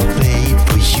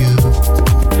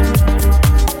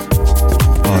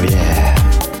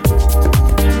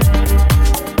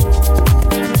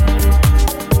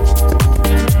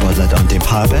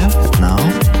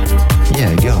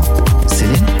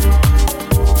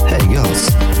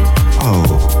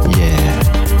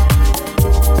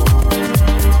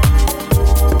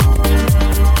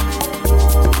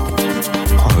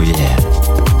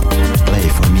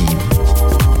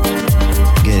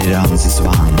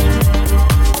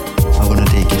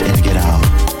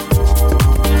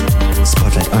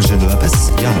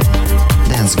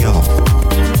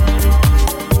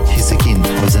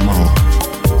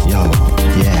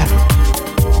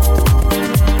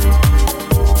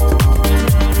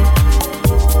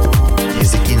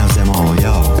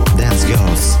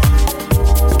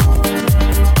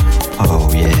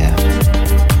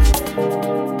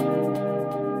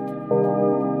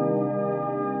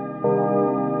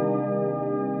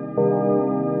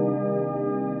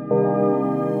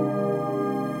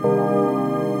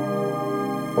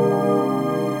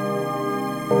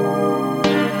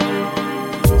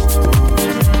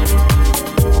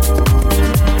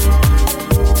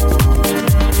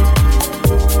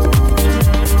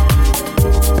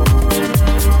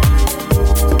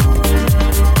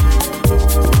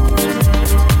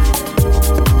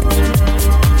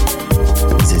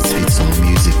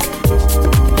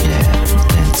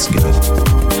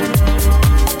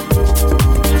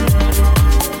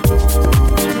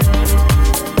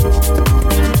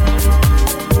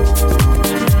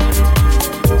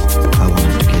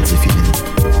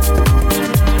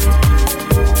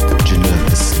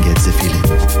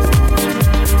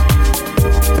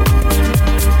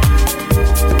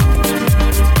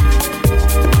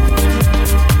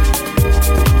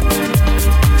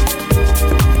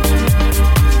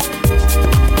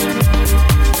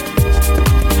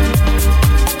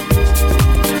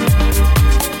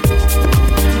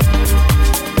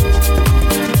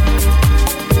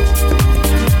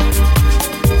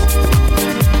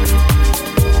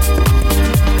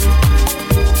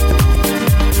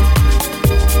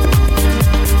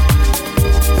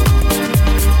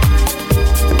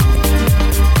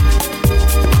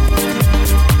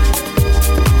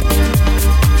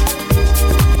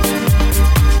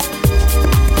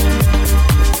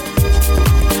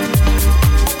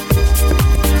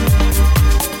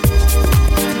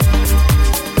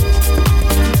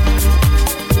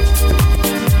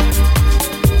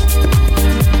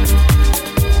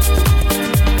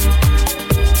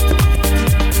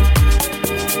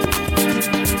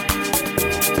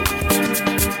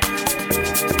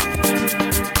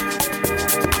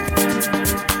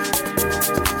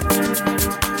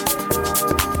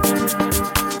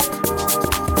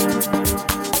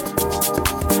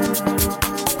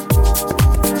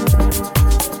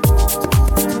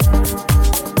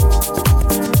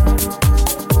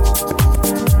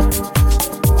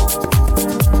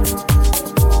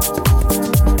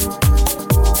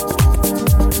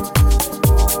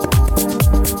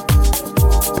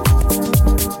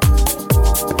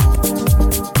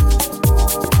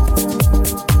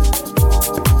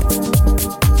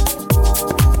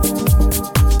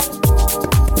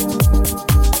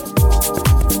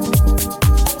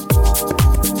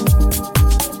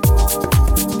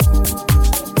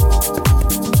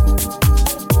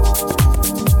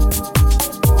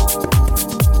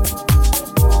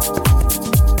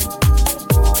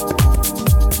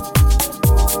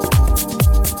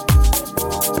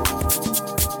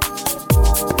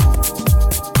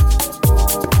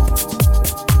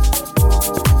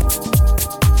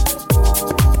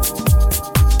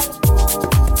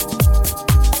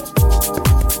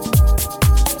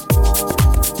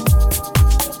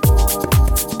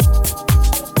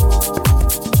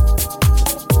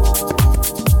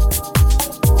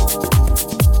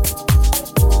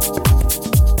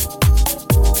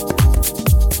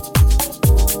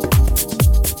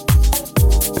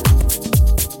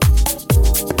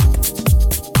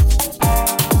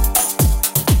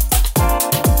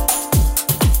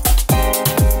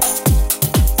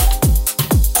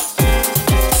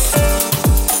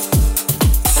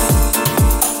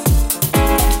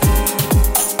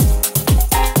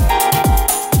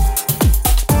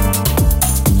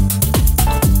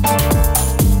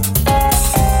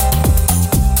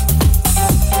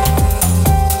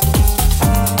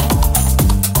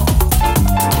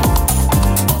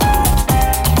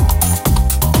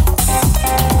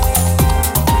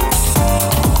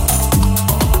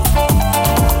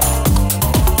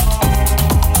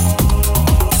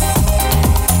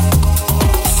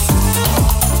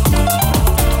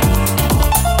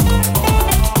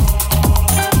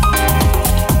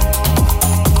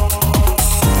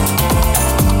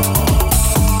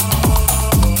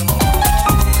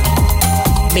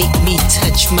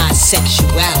 touch my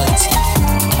sexuality.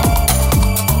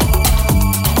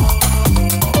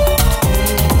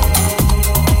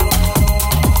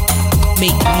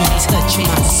 Make me touch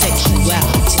my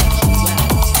sexuality.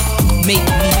 Make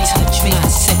me touch my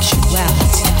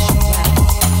sexuality.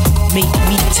 Make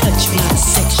me touch my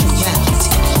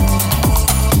sexuality.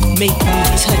 Make me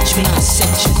touch my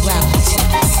sexuality.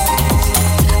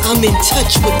 I'm in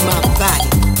touch with my body,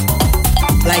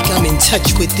 like I'm in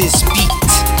touch with this beat.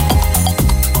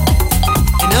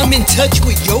 And I'm in touch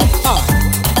with your heart,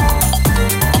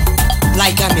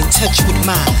 like I'm in touch with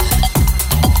mine.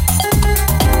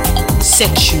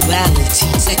 Sexuality,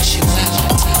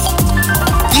 sexuality.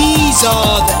 These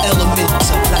are the elements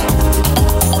of life.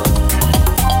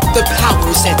 The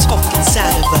powers that talk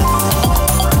inside of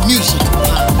a musical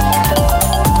mind.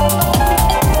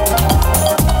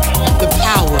 The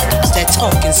powers that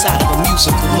talk inside of a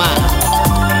musical mind.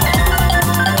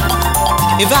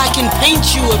 If I can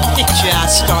paint you a picture, I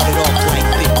started off like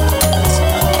this.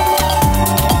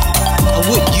 I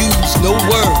would use no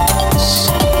words.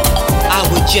 I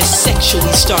would just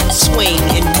sexually start swaying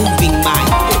and moving my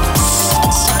hips.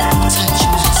 Touch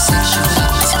my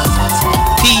sexuality.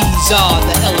 These are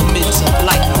the elements of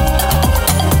life.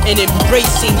 And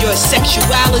embracing your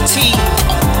sexuality,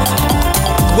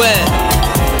 well,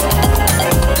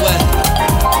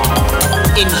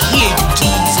 in here,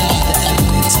 these are the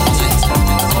elements of life.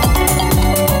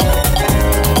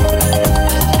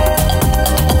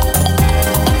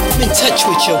 I'm in touch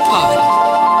with your body.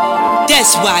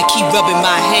 That's why I keep rubbing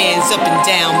my hands up and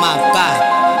down my body.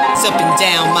 Up and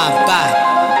down my body.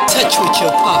 Touch with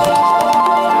your body.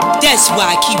 That's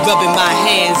why I keep rubbing my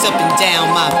hands up and down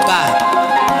my body.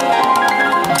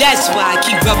 That's why I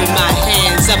keep rubbing my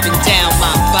hands up and down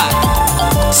my body.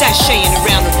 Sashaying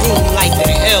around the room like the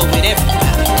hell with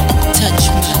everybody. Touch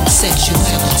my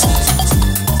sexuality.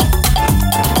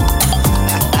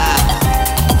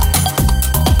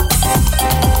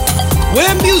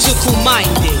 We're musical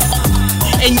minded.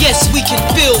 And yes, we can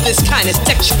feel this kind of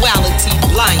sexuality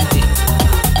blinded.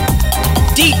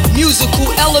 Deep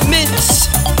musical elements,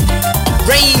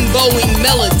 rainbowing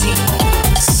melodies.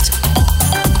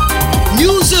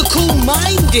 Musical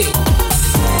minded.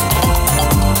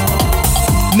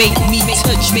 Make me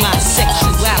touch my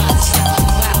sexuality.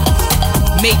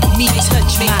 Make me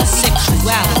touch my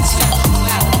sexuality.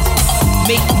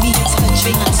 Make me touch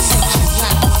my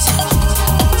sexuality.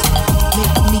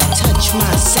 Make me touch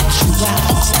my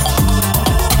sexuality.